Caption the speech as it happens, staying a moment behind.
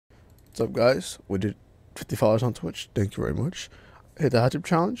What's up, guys? We did 50 followers on Twitch. Thank you very much. Hit the hot chip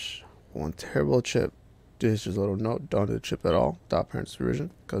challenge. One terrible chip. This is a little note. Don't do the chip at all. Without parents'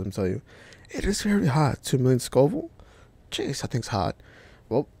 supervision. Because I'm telling you, it is very hot. 2 million Scoville. Jeez, that thing's hot.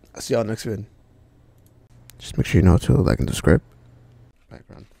 Well, I'll see y'all next vid. Just make sure you know to like and subscribe.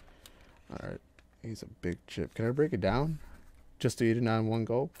 Background. Alright. He's a big chip. Can I break it down? Just to eat it now in one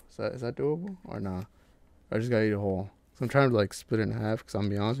gulp? Is that doable? Or nah? I just gotta eat a whole. So I'm trying to like split it in half because I'm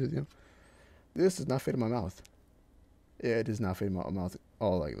gonna be honest with you. This does not fit in my mouth. Yeah, it does not fit in my mouth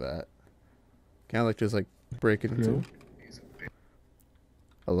all like that. Can I like just like break it into?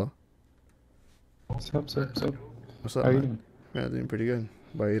 Hello? What's up, sir? What's up, How are you man? doing? Yeah, doing pretty good.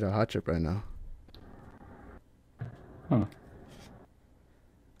 But I eat a hot chip right now. Huh.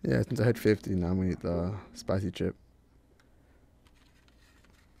 Yeah, since I had 50, now I'm gonna eat the spicy chip.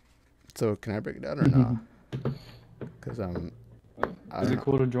 So can I break it down or not? Cause I Is don't it know.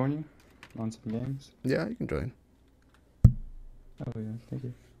 cool to join you on some games? Yeah, you can join. Oh yeah, thank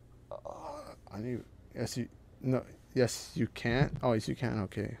you. I need. Yes, you. No. Yes, you can. Oh, yes, you can.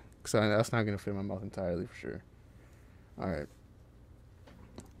 Okay. Cause that's not gonna fit in my mouth entirely for sure. All right.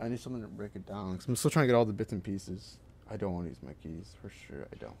 I need something to break it down. Cause I'm still trying to get all the bits and pieces. I don't want to use my keys for sure.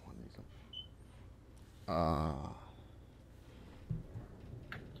 I don't want to use them.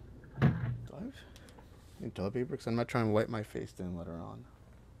 Do I have any toilet paper? Cause I'm not trying to wipe my face then later on.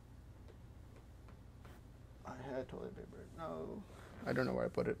 I had toilet paper. No. I don't know where I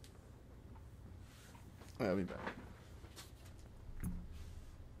put it. I'll be back.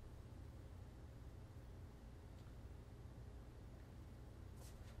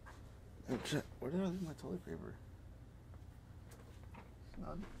 Where did I leave my toilet paper? It's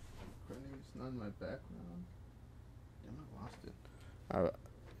not. It's not in my background. Damn, I lost it. Alright.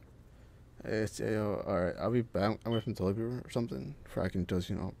 Alright, I'll be back. I'm with some toilet paper or something. For I can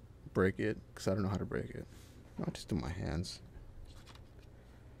just, break it. Because I don't know how to break it. I'll just do my hands.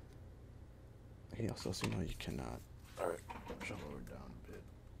 He also says, no, you cannot. Alright, shove it down a bit.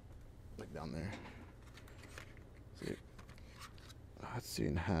 Like down there. See? Let's see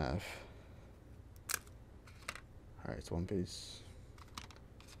in half. Alright, it's one piece.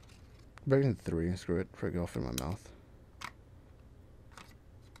 Break it into three. Screw it. Break it off in my mouth.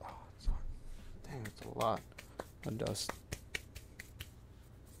 Oh, it's hot. Dang, it's a lot of dust.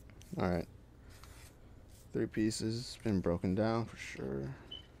 Alright. Three pieces. Been broken down for sure.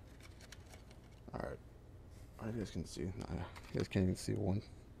 Alright. You guys can see. Nah, you guys can't even see one.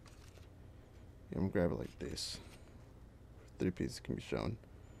 Yeah, I'm gonna grab it like this. Three pieces can be shown.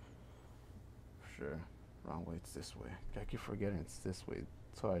 For sure. Wrong way, it's this way. I keep forgetting it's this way.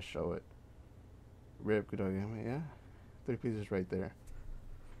 That's how I show it. Rib, good dog, yeah? Three pieces right there.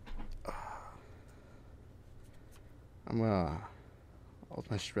 I'm gonna hold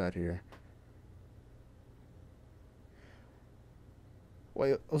my strat here.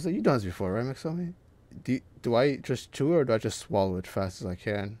 Wait, also you done this before, right, McSommy? Do I just chew it or do I just swallow it fast as I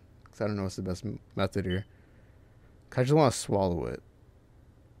can? Because I don't know what's the best method here. I just want to swallow it.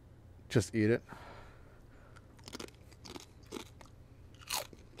 Just eat it.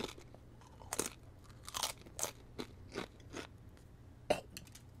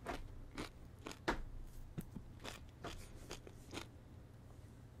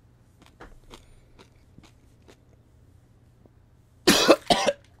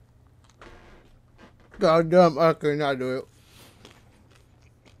 God damn, I could not do it.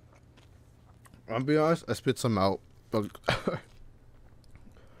 I'll be honest, I spit some out. But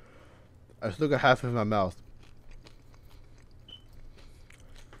I still got half in my mouth.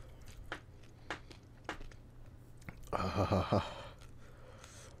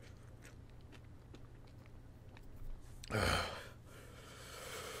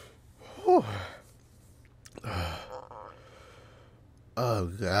 Oh,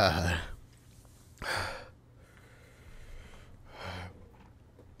 God.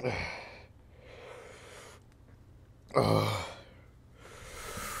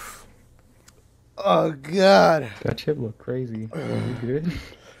 Oh, God. That chip look crazy. You good?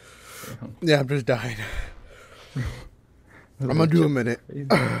 Damn. Yeah, I'm just dying. I'm That gonna do a chip minute. crazy.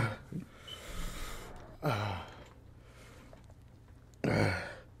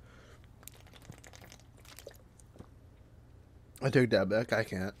 I take that back. I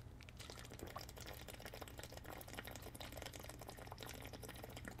can't.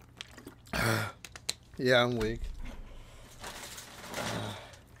 Yeah, I'm weak.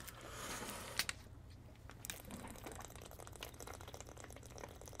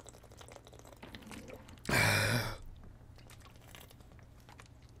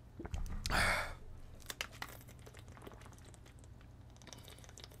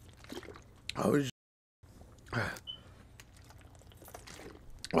 Oh,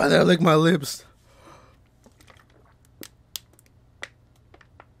 why did I lick my lips?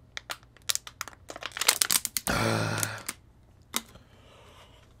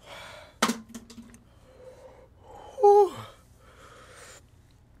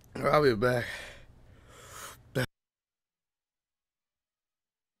 I'll be back.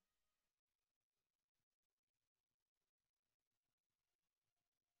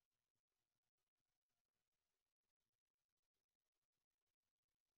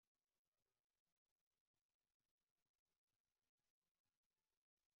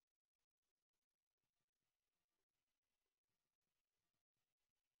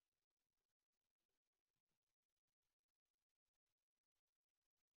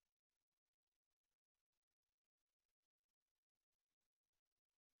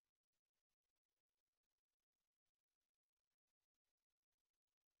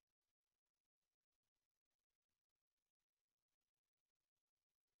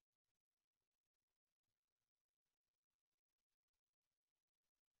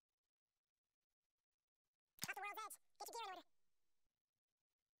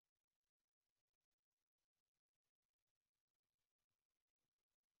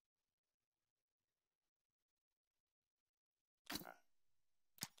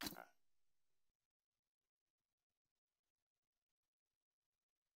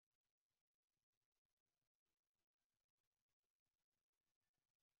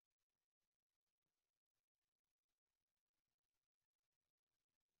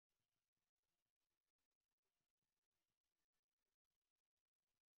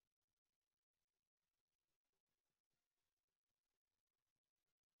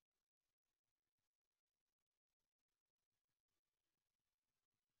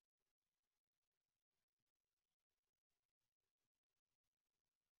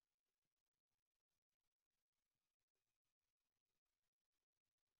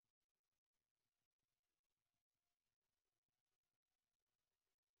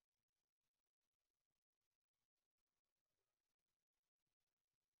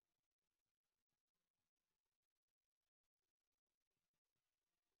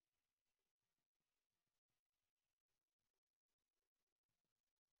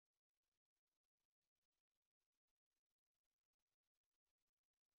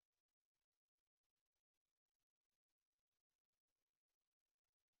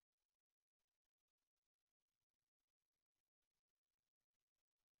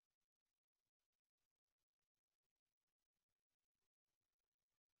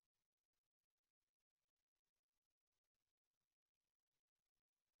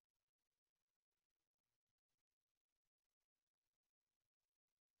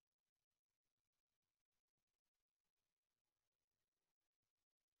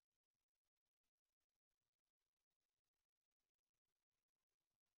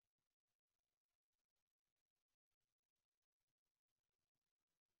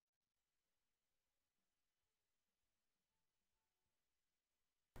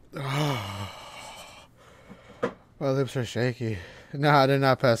 My lips are shaky. No, I did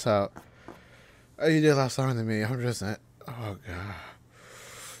not pass out. Oh, you did last longer than me, 100%. Oh, God.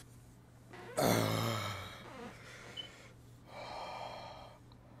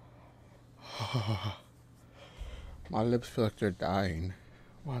 My lips feel like they're dying.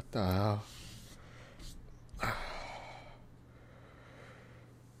 What the hell?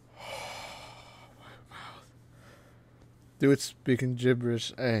 Dude, speaking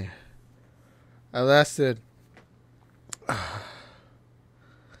gibberish. Hey, I lasted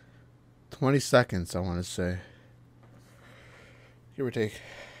 20 seconds, I want to say. Give or take.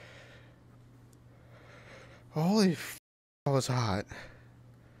 Holy f***, that was hot.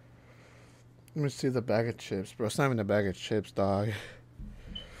 Let me see the bag of chips, bro. It's not even a bag of chips, dog.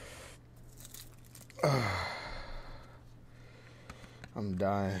 I'm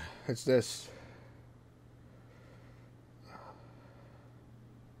dying. It's this.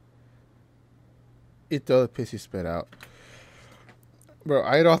 Eat the other piece you spit out. Bro,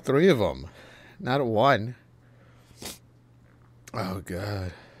 I ate all 3 of them. Not 1. Oh, God.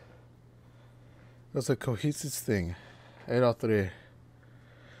 It was a cohesive thing. I ate all 3.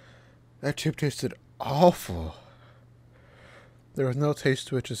 That chip tasted awful. There was no taste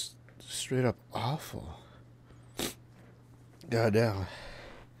to it, just straight up awful. God damn.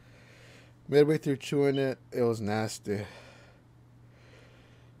 Midway through chewing it, it was nasty.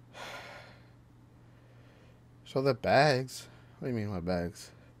 So the bags. What do you mean, what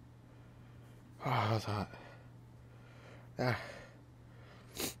bags? Oh, that was hot. Yeah.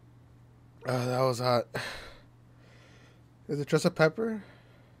 Oh, that was hot. Is it just a pepper?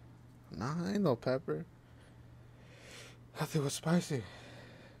 Nah, ain't no pepper. I think it was spicy.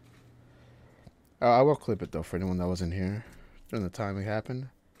 I will clip it though for anyone that wasn't here during the time it happened.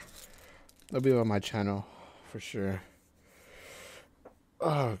 It'll be on my channel for sure.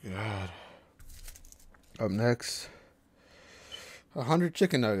 Oh god. Up next, 100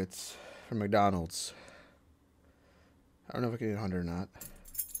 chicken nuggets from McDonald's. I don't know if I can eat 100 or not.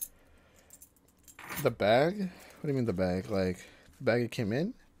 The bag? What do you mean the bag? Like the bag it came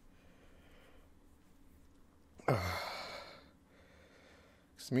in?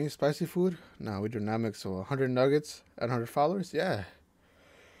 It's me, spicy food? No, we do not mix. So 100 nuggets and 100 followers? Yeah.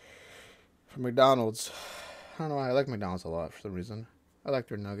 From McDonald's. I don't know why I like McDonald's a lot for some reason. I like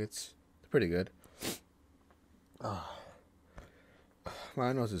their nuggets. They're pretty good.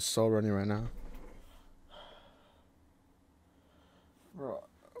 My nose is so runny right now. Bro,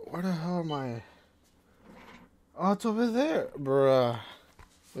 where the hell am I? Oh, it's over there. Bruh.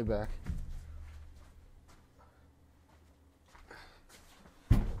 Way back.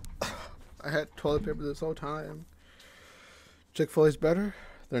 I had toilet paper this whole time. Chick-fil-A's better.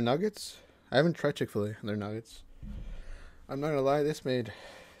 Their nuggets. I haven't tried Chick-fil-A and their nuggets. I'm not gonna lie, this made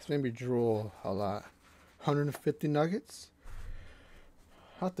me drool a lot. 150 nuggets?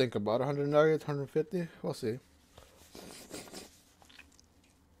 I'll think about 100 nuggets, 150. We'll see.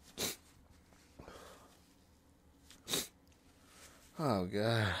 Oh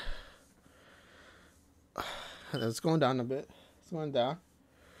god. It's going down a bit. It's going down.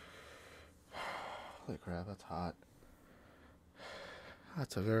 Holy crap, that's hot.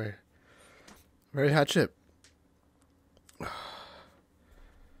 That's a very, very hot chip.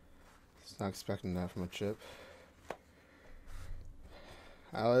 Just not expecting that from a chip.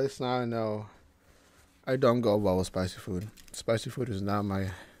 At least now I know I don't go well with spicy food. Spicy food is not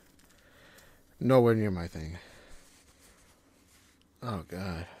nowhere near my thing. Oh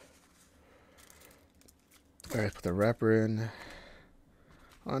god. Alright, put the wrapper in.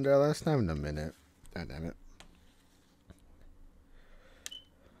 On there last time in a minute. God damn it.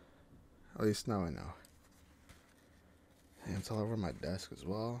 At least now I know. And it's all over my desk as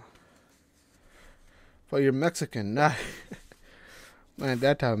well. But you're Mexican, nah. Man,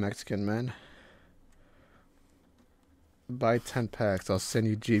 that type of Mexican, man. Buy 10 packs, I'll send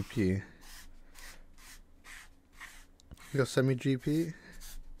you GP. You'll send me GP?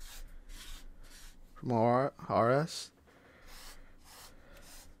 From RS?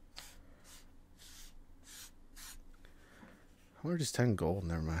 I wonder just 10 gold,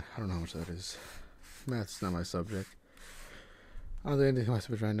 never mind. I don't know how much that is. Math's not my subject. I don't do anything to my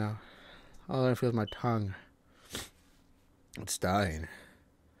subject right now. All I feel is my tongue. It's dying.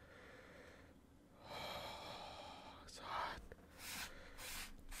 It's hot.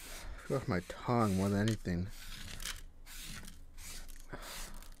 I feel like my tongue more than anything.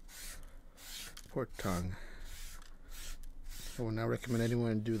 Poor tongue. I would not recommend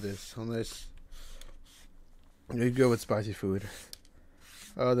anyone do this unless you go with spicy food.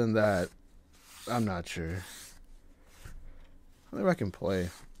 Other than that, I'm not sure. I think I can play.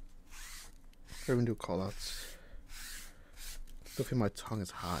 Or even do callouts. Still feel my tongue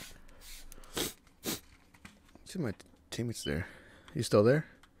is hot. See my teammates there. You still there?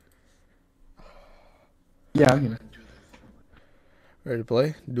 Yeah, I'm here. Ready to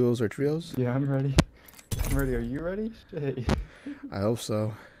play? Duos or trios? Yeah, I'm ready. I'm ready. Are you ready? Hey. I hope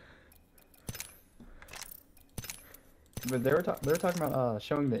so. But they were talking about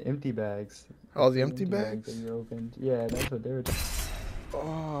showing the empty bags. Oh, the empty bags? That you opened. Yeah, that's what they were talking.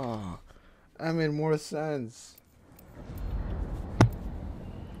 Oh, that made more sense.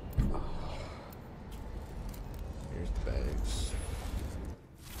 Here's the bags.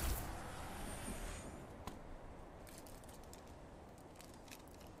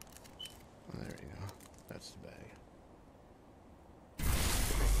 Oh, there you go. That's the bag.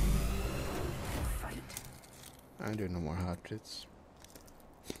 I ain't doing no more hot pits.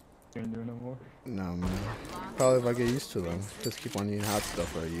 You ain't doing no more? No, man. Probably if I get used to them. Just keep on eating hot stuff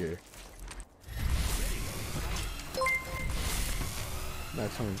for a year.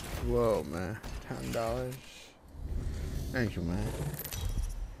 That's only, whoa, man. $10. Thank you, man.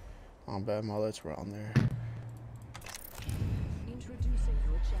 My bad, my lights were on there. Introducing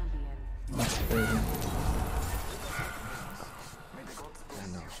your champion. That's crazy.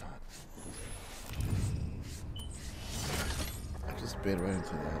 And no shot. I just bit right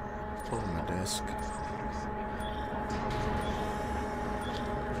into that. It's over my desk.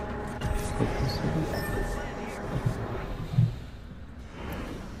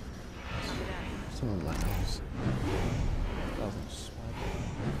 Someone in my house.